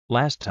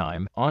Last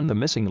time on the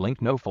missing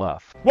link, no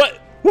fluff. What?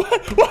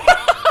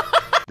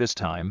 What? This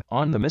time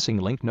on the missing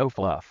link, no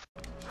fluff.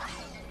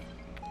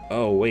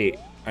 Oh, wait.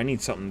 I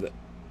need something that...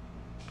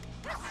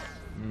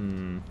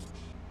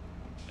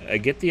 I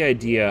get the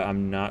idea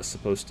I'm not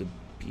supposed to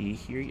be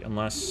here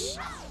unless...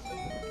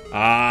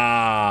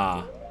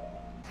 Ah!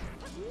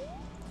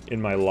 In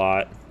my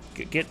lot.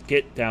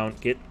 Get down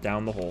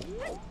the hole.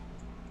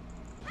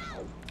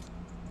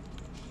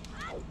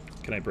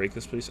 Can I break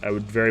this, please? I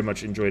would very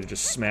much enjoy to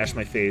just smash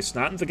my face,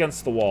 not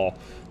against the wall.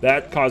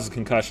 That causes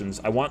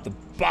concussions. I want the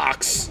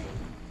box!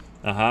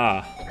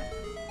 Aha.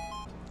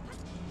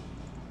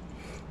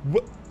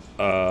 What?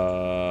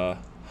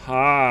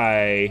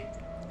 Hi.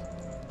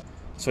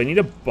 So I need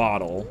a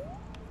bottle.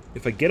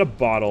 If I get a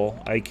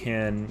bottle, I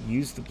can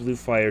use the blue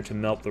fire to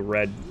melt the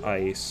red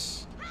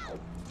ice.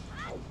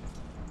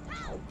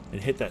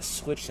 And hit that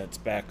switch that's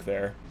back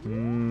there.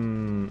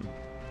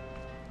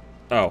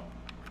 Oh.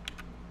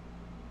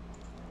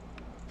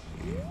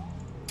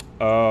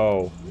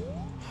 Oh.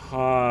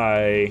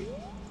 Hi.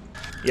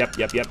 Yep.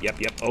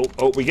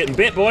 Oh, we getting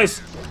bit,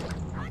 boys!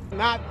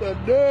 Not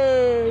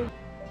today!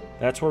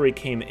 That's where we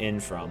came in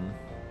from.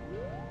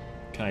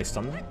 Can I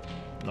stun them?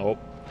 Nope.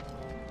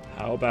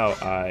 How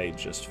about I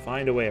just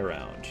find a way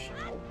around?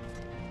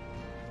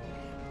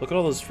 Look at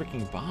all those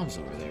freaking bombs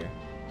over there.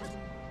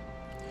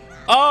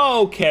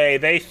 Okay,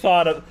 they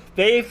thought of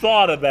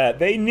that.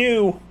 They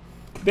knew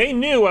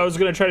I was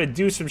gonna try to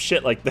do some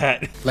shit like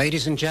that.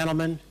 Ladies and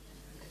gentlemen,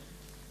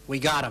 we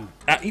got him.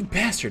 You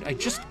bastard!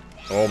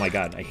 Oh my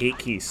god, I hate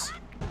keys.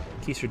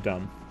 Keys are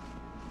dumb,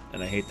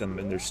 and I hate them,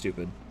 and they're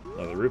stupid.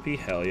 Oh, the rupee,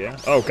 hell yeah.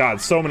 Oh god,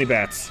 so many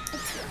bats.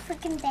 It's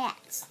freaking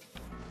bats.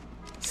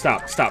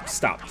 Stop.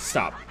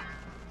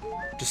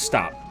 Just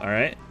stop,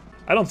 alright?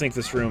 I don't think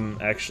this room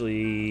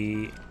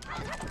actually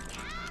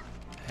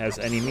has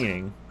any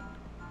meaning.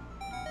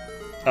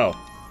 Oh.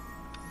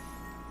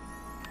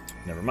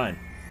 Never mind.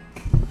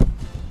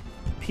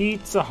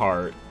 Pizza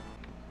Hut.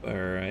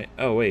 Alright.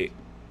 Oh, wait.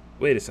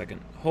 Wait a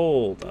second.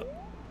 Hold up.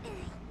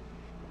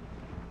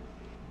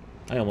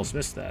 I almost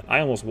missed that. I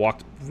almost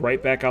walked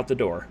right back out the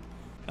door.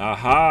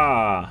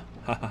 Aha!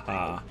 Ha ha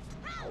ha.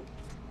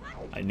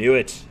 I knew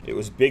it. It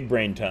was big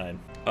brain time.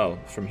 Oh,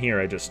 from here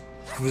I just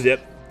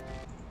zip.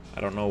 I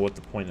don't know what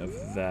the point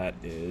of that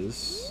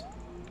is.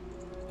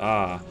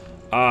 I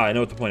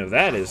know what the point of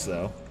that is,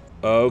 though.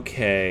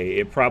 Okay,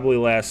 it probably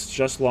lasts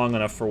just long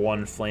enough for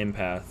one flame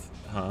path,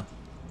 huh?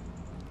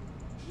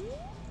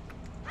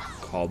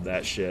 Called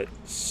that shit.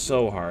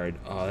 So hard.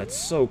 Oh, that's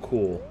so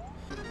cool.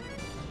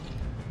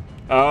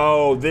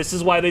 Oh, this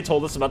is why they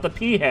told us about the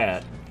pea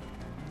hat.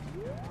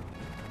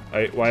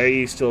 Why are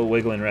you still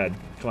wiggling red?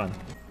 Come on.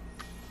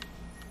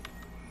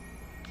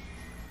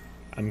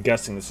 I'm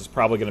guessing this is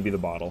probably going to be the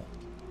bottle.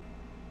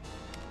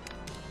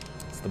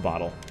 It's the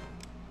bottle.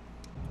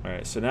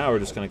 Alright, so now we're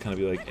just going to kind of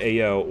be like, hey,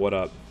 yo, what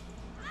up?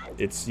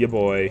 It's ya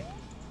boy,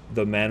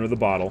 the man with the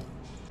bottle.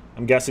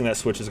 I'm guessing that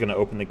switch is going to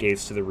open the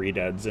gates to the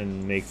Redeads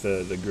and make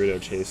the Grudo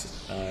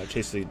chase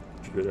the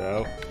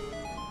Grudo.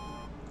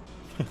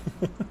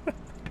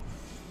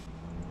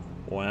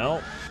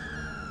 Well.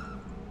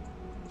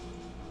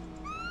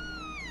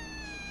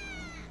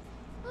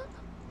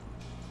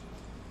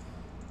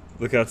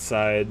 Look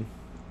outside.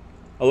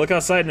 I'll look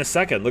outside in a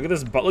second. Look at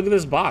this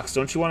box.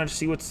 Don't you want to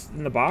see what's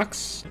in the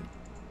box?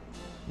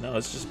 No,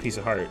 it's just a piece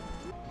of heart.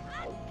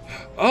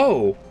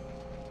 Oh!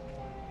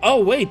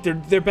 Oh wait,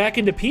 they're back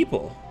into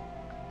people.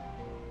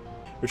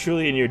 We're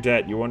truly in your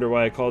debt. You wonder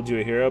why I called you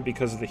a hero?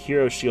 Because of the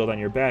hero shield on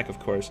your back, of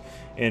course.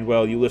 And,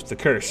 well, you lift the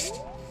curse.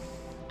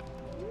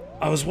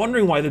 I was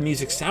wondering why the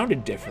music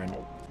sounded different.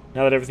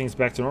 Now that everything's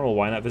back to normal,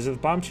 why not visit the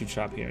bomb chew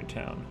shop here in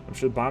town? I'm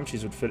sure the bomb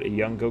chews would fit a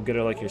young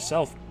go-getter like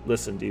yourself.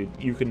 Listen, dude,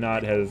 you could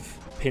not have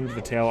pinned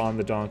the tail on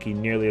the donkey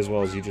nearly as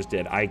well as you just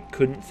did. I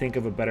couldn't think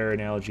of a better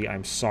analogy.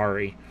 I'm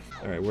sorry.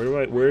 All right,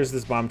 where is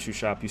this bomb chew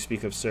shop you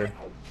speak of, sir?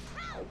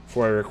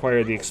 For I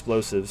require the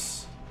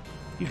explosives.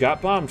 You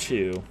got bomb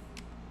chew.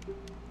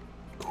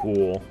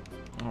 Cool.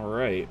 All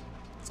right,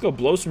 let's go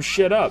blow some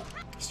shit up.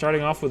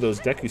 Starting off with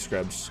those Deku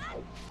scrubs.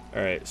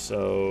 All right,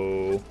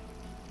 so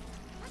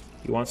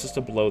he wants us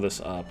to blow this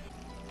up.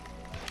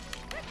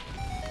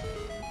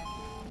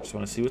 Just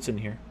want to see what's in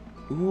here.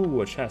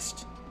 Ooh, a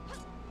chest.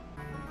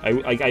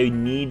 I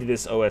need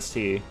this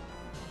OST.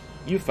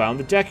 You found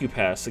the Deku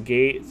Pass. The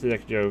gate to the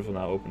Deku Grove will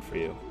now open for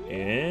you.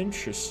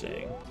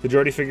 Interesting. Did you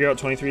already figure out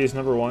 23 is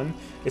number 1?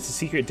 It's a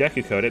secret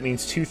Deku code. It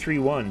means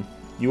 231.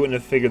 You wouldn't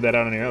have figured that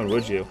out on your own,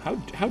 would you? How,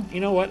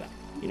 you know what?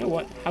 You know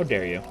what? How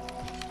dare you?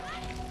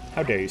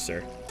 How dare you,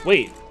 sir?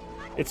 Wait.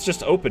 It's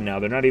just open now.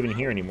 They're not even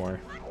here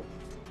anymore.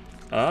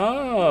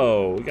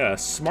 Oh, we got a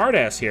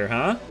smartass here,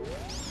 huh?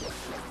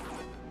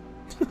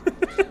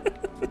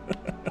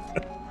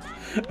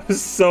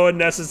 So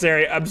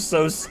unnecessary. I'm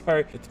so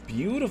sorry. It's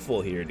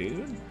beautiful here,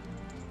 dude.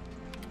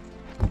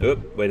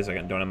 Oop, wait a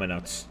second. Don't have my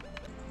nuts.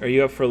 Are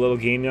you up for a little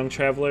game, young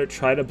traveler?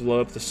 Try to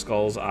blow up the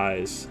skull's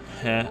eyes.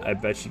 Heh, I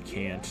bet you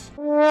can't.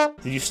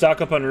 Did you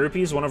stock up on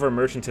rupees? One of our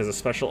merchants has a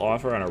special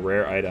offer on a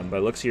rare item. By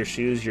the looks of your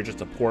shoes, you're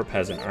just a poor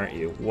peasant, aren't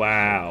you?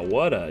 Wow,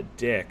 what a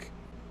dick.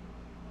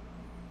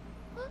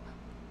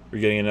 We're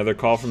getting another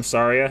call from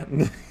Saria?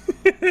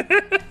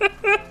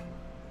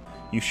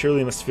 You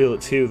surely must feel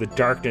it too, the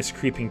darkness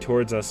creeping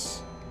towards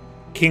us.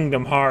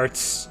 Kingdom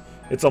Hearts.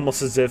 It's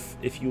almost as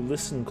if you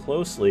listen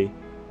closely.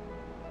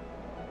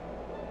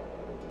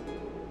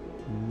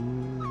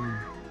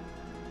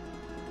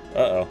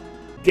 Uh-oh.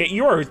 Yeah,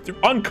 you are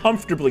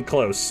uncomfortably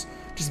close.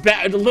 Just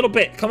a little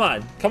bit. Come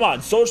on. Come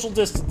on. Social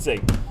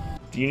distancing.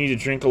 Do you need to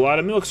drink a lot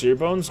of milk so your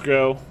bones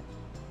grow?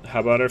 How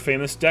about our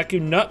famous Deku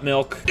nut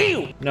milk?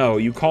 Ew! No,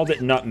 you called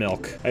it nut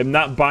milk. I'm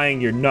not buying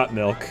your nut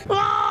milk.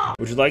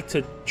 Would you like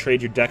to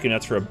trade your Deku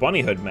nuts for a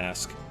bunny hood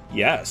mask?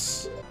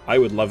 Yes. I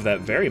would love that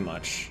very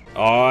much.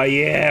 Oh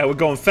yeah, we're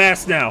going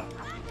fast now.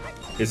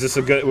 Was this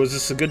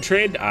a good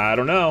trade? I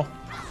don't know.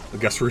 I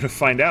guess we're gonna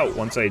find out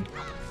once I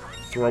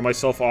throw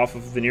myself off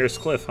of the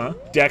nearest cliff, huh?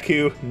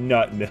 Deku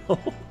nut milk.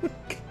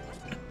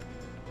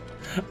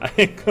 I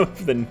think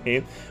of the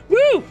name.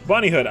 Woo!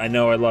 Bunny hood. I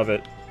know, I love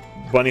it.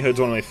 Bunny hood's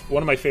one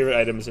of my favorite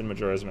items in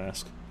Majora's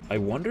Mask. I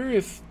wonder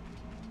if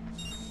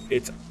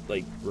it's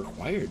like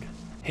required.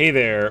 Hey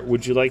there,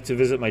 would you like to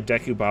visit my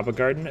Deku Baba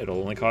garden? It'll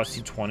only cost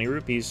you 20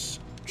 rupees.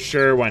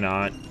 Sure, why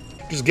not?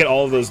 Just get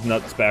all of those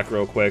nuts back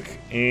real quick.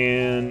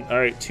 And all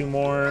right, 2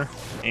 more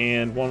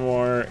and 1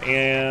 more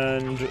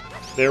and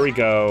there we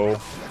go.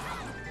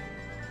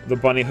 The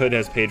bunny hood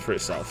has paid for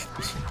itself.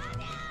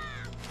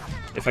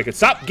 If I could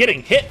stop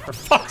getting hit, for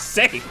fuck's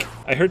sake!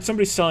 I heard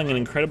somebody selling an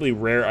incredibly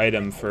rare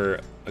item for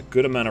a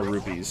good amount of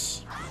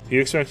rupees. If you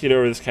expect to get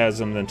over this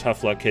chasm, then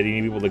tough luck, kid. You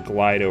need to be able to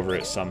glide over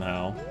it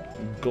somehow.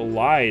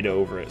 Glide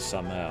over it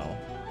somehow.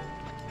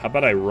 How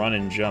about I run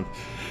and jump?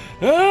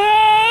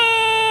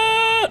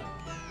 Ah!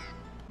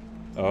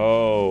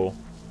 Oh.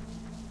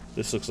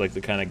 This looks like the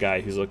kind of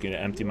guy who's looking to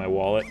empty my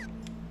wallet.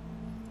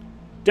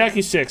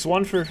 Deku 6,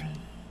 1 for...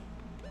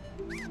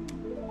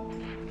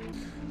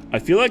 I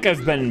feel like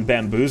I've been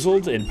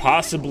bamboozled and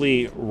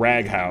possibly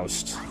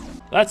raghoused.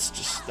 That's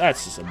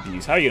just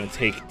abuse. How are you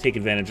gonna take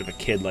advantage of a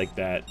kid like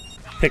that?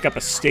 Pick up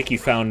a stick you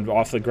found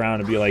off the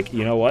ground and be like,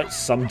 you know what?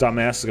 Some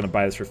dumbass is gonna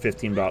buy this for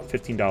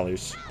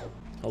 $15.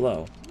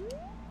 Hello.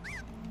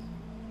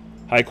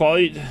 High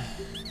quality.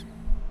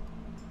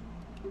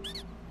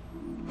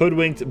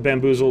 Hoodwinked,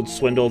 bamboozled,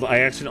 swindled. I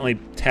accidentally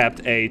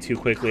tapped A too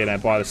quickly and I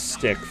bought a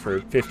stick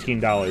for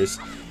 $15.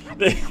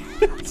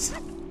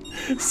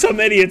 Some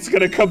idiot's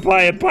gonna come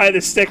by and buy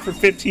the stick for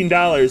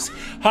 $15.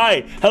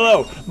 Hi,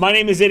 hello, my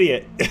name is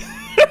Idiot.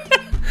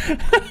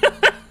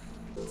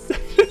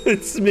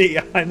 It's me,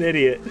 I'm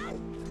Idiot.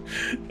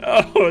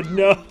 Oh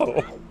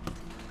no.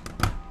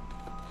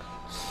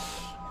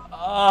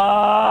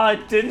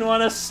 I didn't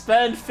want to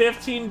spend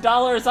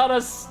 $15 on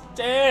a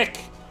stick.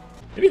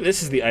 Maybe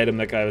this is the item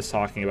that guy was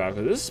talking about,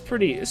 because this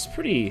is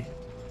pretty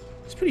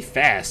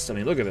fast. I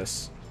mean, look at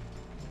this.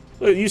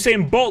 Look,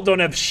 Usain Bolt don't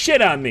have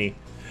shit on me.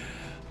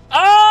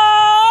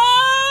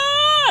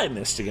 Ah! I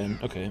missed again.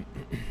 Okay.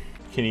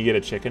 Can you get a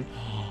chicken?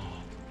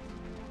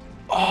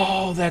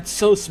 Oh, that's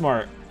so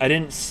smart. I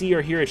didn't see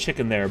or hear a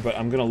chicken there, but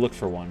I'm gonna look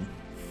for one.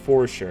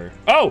 For sure.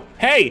 Oh,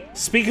 hey!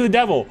 Speak of the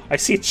devil! I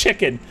see a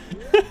chicken!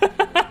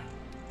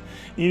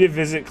 You need to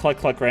visit Cluck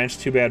Cluck Ranch.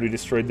 Too bad we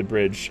destroyed the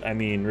bridge. I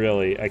mean,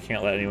 really, I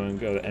can't let anyone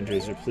go that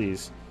enters or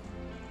please.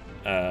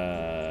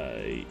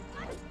 The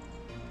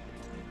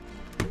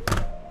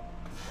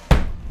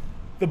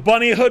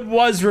bunny hood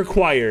was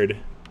required.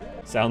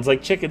 Sounds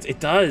like chickens. It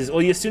does.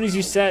 Well, as soon as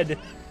you said,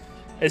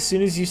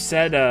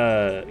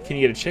 can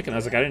you get a chicken? I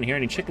was like, I didn't hear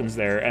any chickens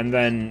there. And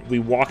then we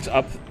walked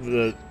up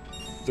the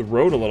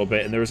road a little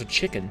bit, and there was a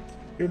chicken.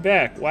 You're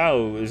back.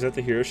 Wow, is that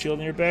the hero shield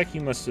in your back?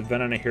 You must have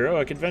been on a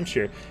heroic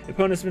adventure. Your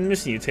opponent's been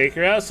missing you. Take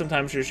her out.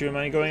 Sometimes she wouldn't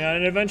mind going on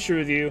an adventure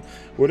with you.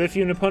 What if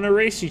you and opponent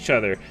race each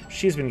other?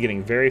 She's been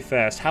getting very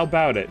fast. How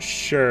about it?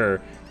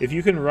 Sure. If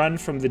you can run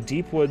from the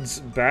deep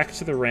woods back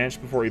to the ranch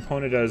before your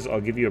opponent does,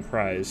 I'll give you a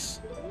prize.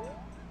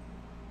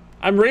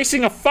 I'm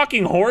racing a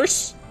fucking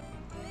horse?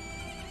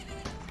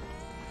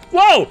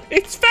 Whoa!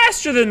 It's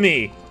faster than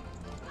me!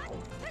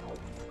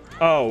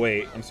 Oh,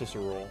 wait. I'm supposed to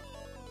roll.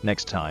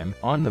 Next time,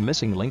 on The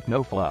Missing Link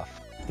No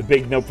Fluff. The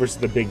big nope versus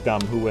the big dumb.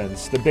 Who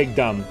wins? The big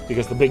dumb,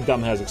 because the big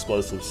dumb has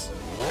explosives.